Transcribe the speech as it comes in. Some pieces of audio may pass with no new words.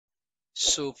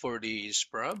So for this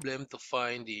problem, to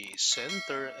find the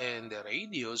center and the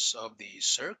radius of the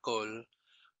circle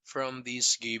from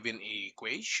this given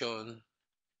equation,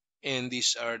 and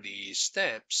these are the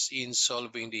steps in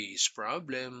solving this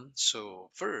problem. So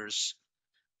first,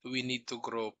 we need to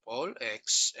group all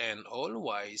x and all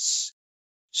y's.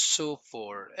 So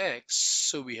for x,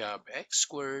 so we have x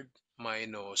squared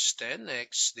minus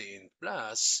 10x, then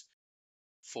plus.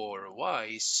 For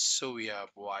y, so we have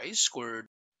y squared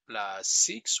plus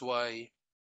 6y,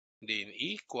 then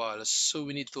equals, so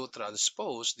we need to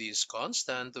transpose this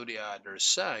constant to the other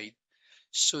side.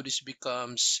 So this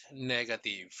becomes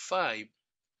negative 5.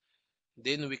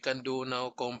 Then we can do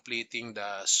now completing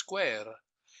the square.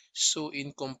 So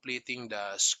in completing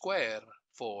the square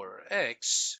for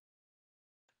x,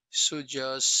 so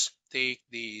just take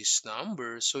this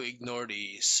number, so ignore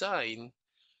the sign.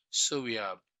 So we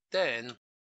have 10,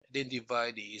 then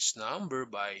divide this number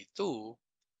by 2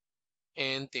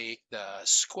 and take the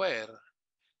square.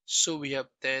 So we have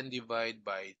 10 divided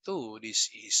by 2, this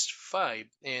is 5,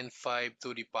 and 5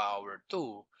 to the power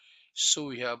 2. So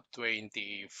we have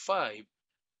 25.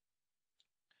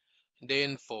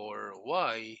 Then for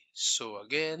y, so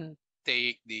again,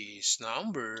 take this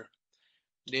number,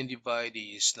 then divide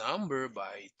this number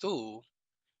by 2,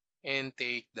 and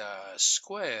take the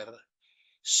square.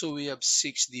 So we have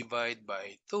 6 divided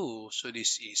by 2, so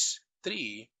this is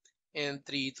 3, and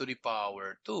 3 to the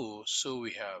power 2, so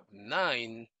we have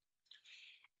 9.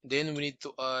 Then we need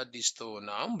to add these two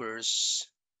numbers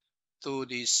to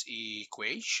this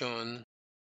equation.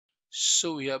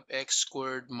 So we have x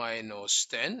squared minus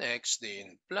 10x,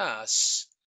 then plus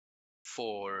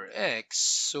 4x,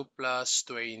 so plus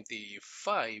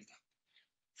 25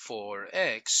 for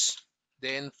x,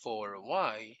 then for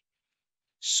y.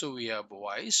 So we have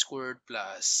y squared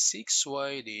plus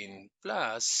 6y, then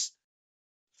plus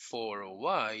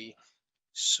 4y,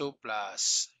 so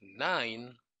plus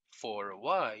 9 for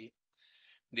y,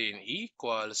 then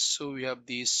equals, so we have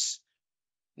this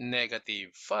negative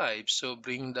 5, so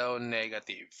bring down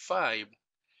negative 5.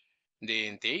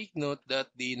 Then take note that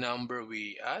the number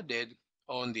we added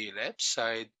on the left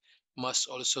side must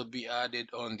also be added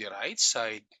on the right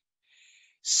side.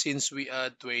 Since we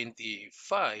add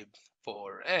 25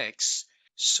 for x,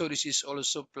 so this is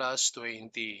also plus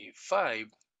 25.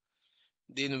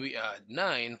 Then we add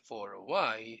 9 for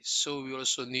y, so we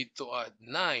also need to add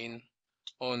 9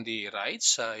 on the right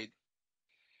side.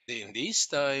 Then this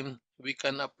time, we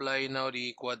can apply now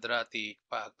the quadratic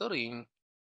factoring.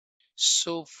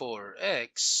 So for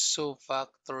x, so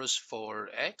factors for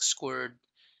x squared,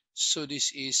 so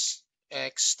this is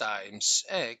x times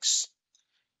x.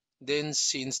 Then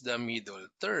since the middle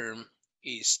term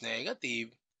is negative,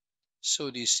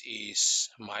 so this is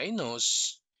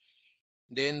minus.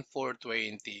 Then for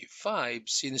 25,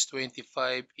 since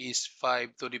 25 is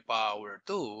 5 to the power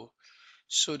 2,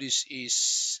 so this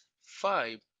is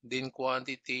 5. Then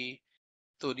quantity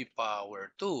to the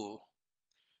power 2.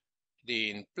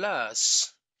 Then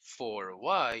plus for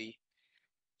y,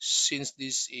 since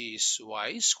this is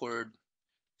y squared,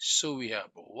 so we have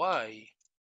y.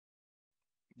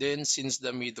 Then since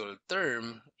the middle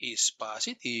term is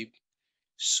positive,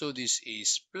 so this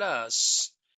is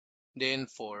plus. Then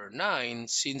for 9,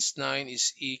 since 9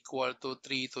 is equal to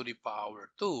 3 to the power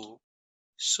 2,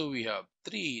 so we have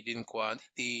 3, then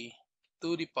quantity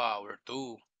to the power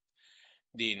 2.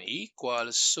 Then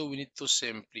equals, so we need to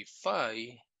simplify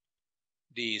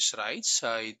this right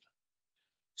side.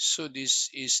 So this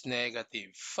is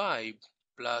negative 5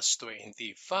 plus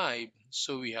 25.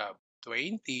 So we have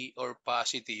 20 or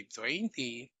positive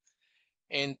 20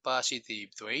 and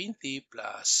positive 20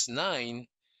 plus 9,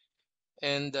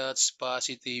 and that's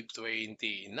positive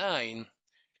 29.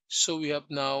 So we have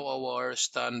now our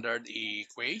standard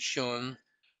equation.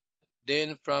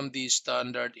 Then from the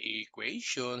standard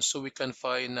equation, so we can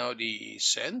find now the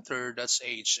center, that's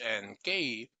h and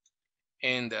k,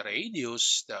 and the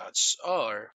radius, that's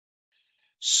r.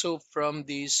 So from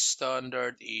this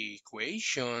standard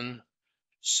equation,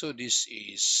 so this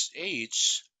is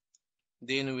h,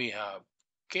 then we have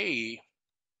k,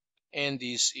 and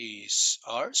this is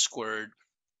r squared.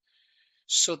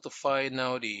 So to find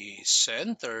now the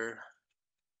center,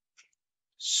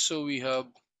 so we have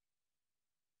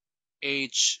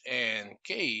h and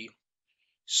k.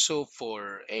 So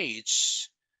for h,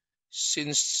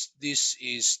 since this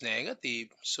is negative,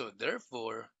 so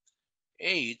therefore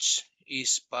h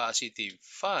is positive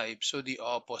 5, so the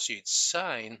opposite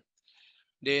sign.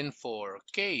 Then for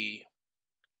k,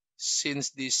 since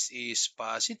this is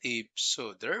positive,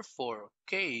 so therefore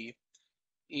k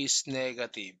is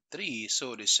negative 3,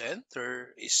 so the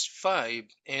center is 5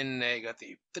 and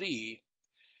negative 3.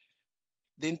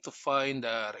 Then to find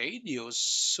the radius,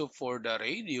 so for the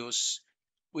radius,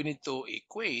 we need to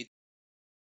equate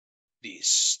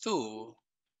these two.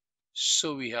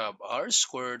 So we have r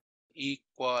squared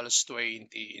equals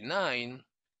 29.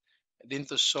 Then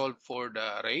to solve for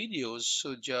the radius,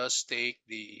 so just take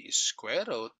the square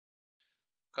root,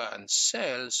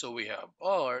 cancel. So we have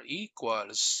r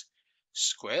equals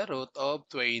square root of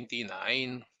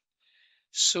 29.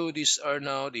 So these are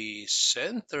now the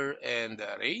center and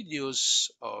the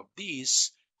radius of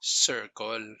this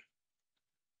circle.